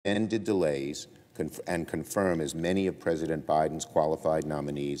ended delays and confirm as many of President Biden's qualified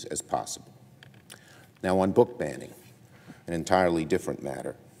nominees as possible. Now, on book banning, an entirely different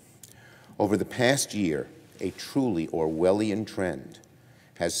matter. Over the past year, a truly Orwellian trend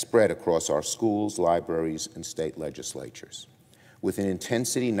has spread across our schools, libraries, and state legislatures. With an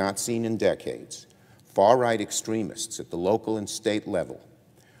intensity not seen in decades, far-right extremists at the local and state level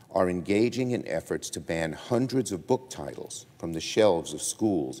are engaging in efforts to ban hundreds of book titles from the shelves of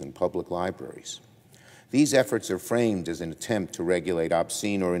schools and public libraries. These efforts are framed as an attempt to regulate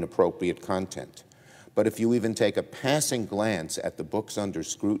obscene or inappropriate content. But if you even take a passing glance at the books under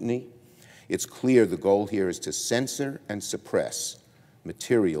scrutiny, it's clear the goal here is to censor and suppress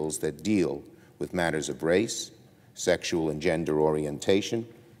materials that deal with matters of race, sexual and gender orientation,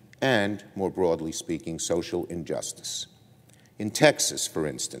 and, more broadly speaking, social injustice. In Texas, for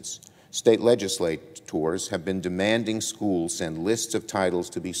instance, state legislators have been demanding schools send lists of titles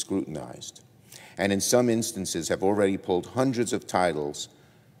to be scrutinized, and in some instances have already pulled hundreds of titles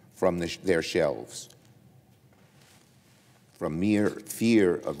from their shelves from mere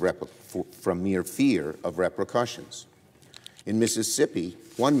fear of repercussions. In Mississippi,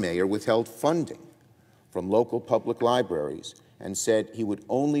 one mayor withheld funding from local public libraries and said he would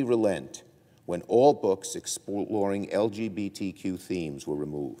only relent when all books exploring LGBTQ themes were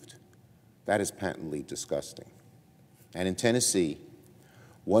removed. That is patently disgusting. And in Tennessee,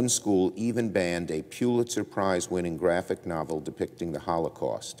 one school even banned a Pulitzer Prize-winning graphic novel depicting the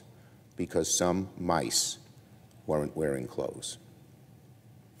Holocaust because some mice weren't wearing clothes.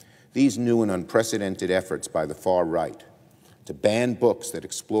 These new and unprecedented efforts by the far right to ban books that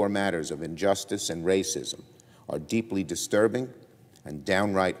explore matters of injustice and racism are deeply disturbing and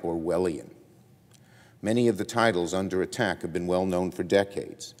downright Orwellian. Many of the titles under attack have been well known for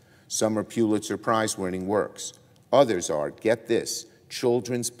decades. Some are Pulitzer Prize-winning works. Others are, get this,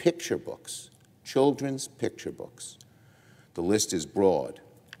 children's picture books. Children's picture books. The list is broad,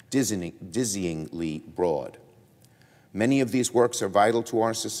 dizzyingly broad. Many of these works are vital to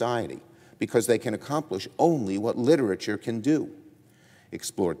our society because they can accomplish only what literature can do: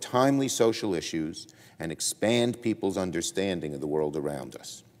 explore timely social issues and expand people's understanding of the world around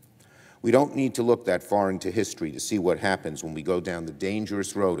us. We don't need to look that far into history to see what happens when we go down the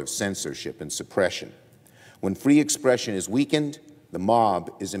dangerous road of censorship and suppression. When free expression is weakened, the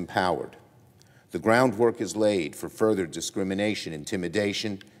mob is empowered. The groundwork is laid for further discrimination,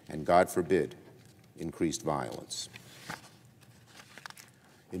 intimidation, and, God forbid, increased violence.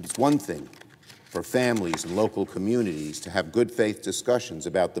 It's one thing for families and local communities to have good faith discussions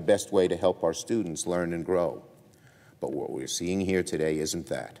about the best way to help our students learn and grow. But what we're seeing here today isn't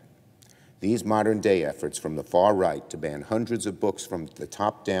that. These modern-day efforts from the far right to ban hundreds of books from the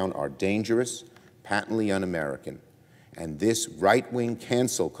top down are dangerous, patently un-American, and this right-wing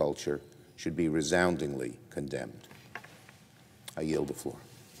cancel culture should be resoundingly condemned. I yield the floor.